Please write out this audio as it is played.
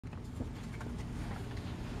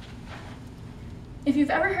If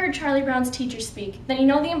you've ever heard Charlie Brown's teacher speak, then you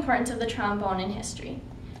know the importance of the trombone in history.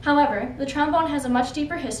 However, the trombone has a much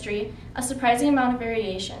deeper history, a surprising amount of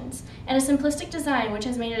variations, and a simplistic design which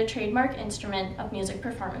has made it a trademark instrument of music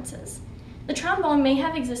performances. The trombone may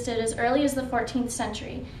have existed as early as the 14th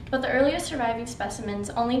century, but the earliest surviving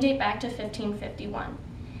specimens only date back to 1551.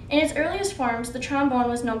 In its earliest forms, the trombone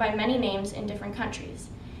was known by many names in different countries.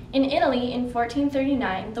 In Italy, in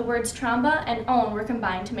 1439, the words tromba and one were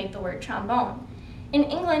combined to make the word trombone. In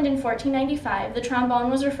England in 1495, the trombone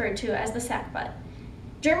was referred to as the sackbut.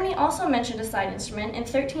 Germany also mentioned a slide instrument in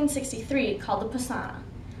 1363 called the posaune.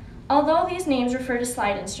 Although these names refer to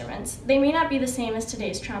slide instruments, they may not be the same as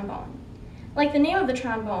today's trombone. Like the name of the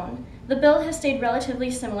trombone, the build has stayed relatively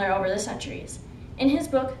similar over the centuries. In his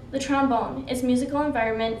book, The Trombone, Its Musical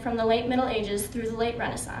Environment from the Late Middle Ages through the Late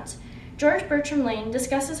Renaissance, George Bertram Lane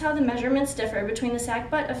discusses how the measurements differ between the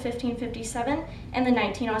sackbut of 1557 and the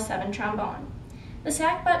 1907 trombone. The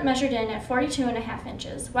sackbut measured in at 42.5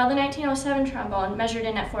 inches, while the 1907 trombone measured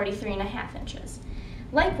in at 43.5 inches.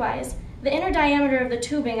 Likewise, the inner diameter of the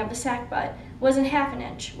tubing of the sackbut was in half an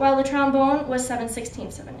inch, while the trombone was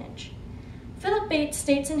 7/16 of an inch. Philip Bates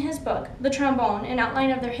states in his book, The Trombone, an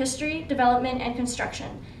outline of their history, development, and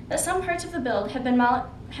construction, that some parts of the build have been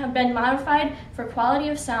modified for quality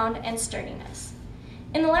of sound and sturdiness.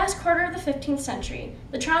 In the last quarter of the 15th century,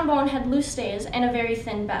 the trombone had loose stays and a very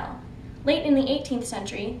thin bell. Late in the 18th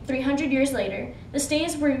century, 300 years later, the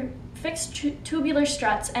stays were fixed tubular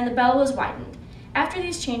struts and the bell was widened. After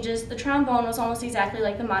these changes, the trombone was almost exactly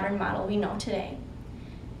like the modern model we know today.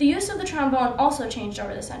 The use of the trombone also changed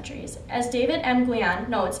over the centuries, as David M. Guion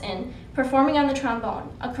notes in Performing on the Trombone,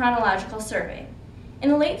 a Chronological Survey. In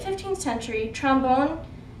the late 15th century, trombone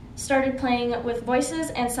started playing with voices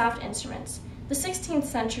and soft instruments. The 16th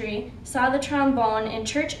century saw the trombone in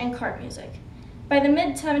church and court music. By the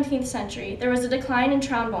mid-17th century, there was a decline in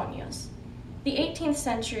trombone use. The 18th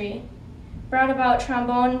century brought about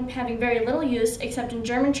trombone having very little use except in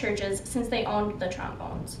German churches since they owned the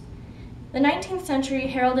trombones. The 19th century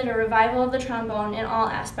heralded a revival of the trombone in all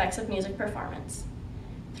aspects of music performance.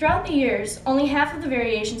 Throughout the years, only half of the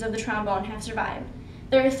variations of the trombone have survived.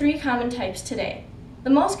 There are 3 common types today. The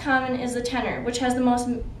most common is the tenor, which has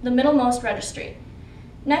the middlemost registry.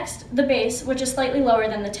 Next, the bass, which is slightly lower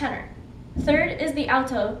than the tenor. Third is the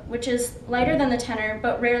alto, which is lighter than the tenor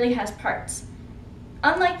but rarely has parts.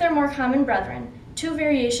 Unlike their more common brethren, 2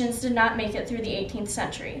 variations did not make it through the 18th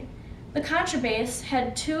century. The contrabass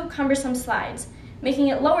had 2 cumbersome slides, making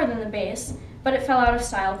it lower than the bass, but it fell out of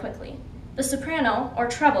style quickly. The soprano, or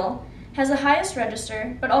treble, has the highest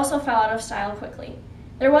register, but also fell out of style quickly.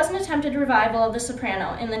 There was an attempted revival of the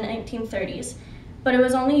soprano in the 1930s, but it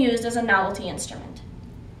was only used as a novelty instrument.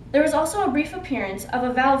 There was also a brief appearance of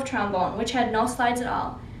a valve trombone, which had no slides at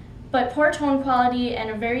all, but poor tone quality and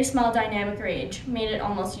a very small dynamic range made it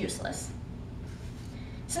almost useless.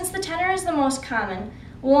 Since the tenor is the most common,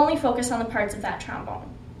 we'll only focus on the parts of that trombone.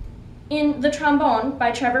 In The Trombone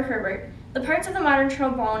by Trevor Herbert, the parts of the modern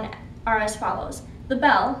trombone are as follows. The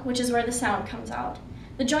bell, which is where the sound comes out.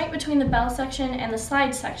 The joint between the bell section and the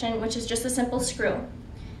slide section, which is just a simple screw.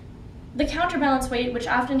 The counterbalance weight, which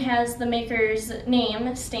often has the maker's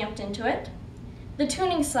name stamped into it. The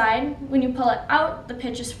tuning slide, when you pull it out, the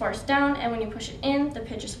pitch is forced down, and when you push it in, the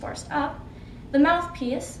pitch is forced up. The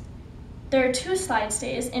mouthpiece, there are 2 slide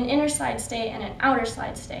stays, an inner slide stay and an outer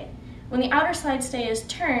slide stay. When the outer slide stay is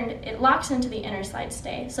turned, it locks into the inner slide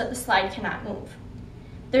stay so that the slide cannot move.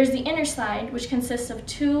 There's the inner slide, which consists of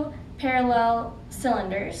 2 parallel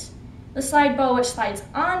cylinders. The slide bow, which slides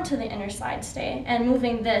onto the inner slide stay, and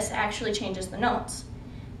moving this actually changes the notes.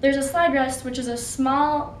 There's a slide rest, which is a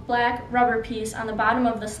small black rubber piece on the bottom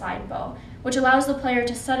of the slide bow, which allows the player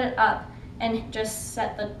to set it up and just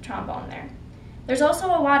set the trombone there. There's also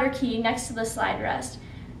a water key next to the slide rest,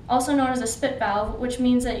 also known as a spit valve, which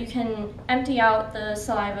means that you can empty out the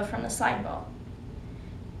saliva from the slide bow.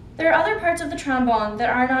 There are other parts of the trombone that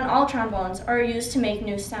aren't on all trombones or are used to make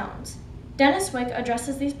new sounds. Dennis Wick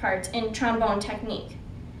addresses these parts in Trombone Technique.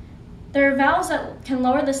 There are valves that can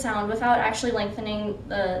lower the sound without actually lengthening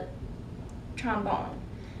the trombone.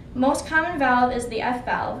 Most common valve is the F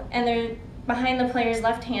valve, and they're behind the player's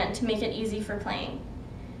left hand to make it easy for playing.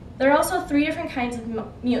 There are also 3 different kinds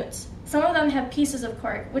of mutes. Some of them have pieces of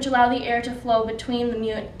cork, which allow the air to flow between the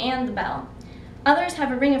mute and the bell. Others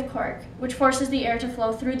have a ring of cork, which forces the air to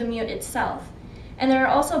flow through the mute itself. And there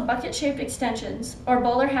are also bucket-shaped extensions, or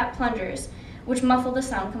bowler hat plungers, which muffle the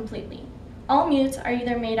sound completely. All mutes are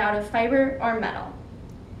either made out of fiber or metal.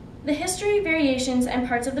 The history, variations, and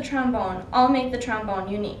parts of the trombone all make the trombone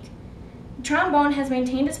unique. The trombone has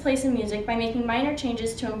maintained its place in music by making minor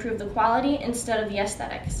changes to improve the quality instead of the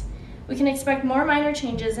aesthetics. We can expect more minor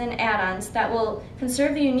changes and add-ons that will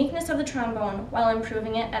conserve the uniqueness of the trombone while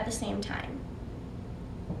improving it at the same time.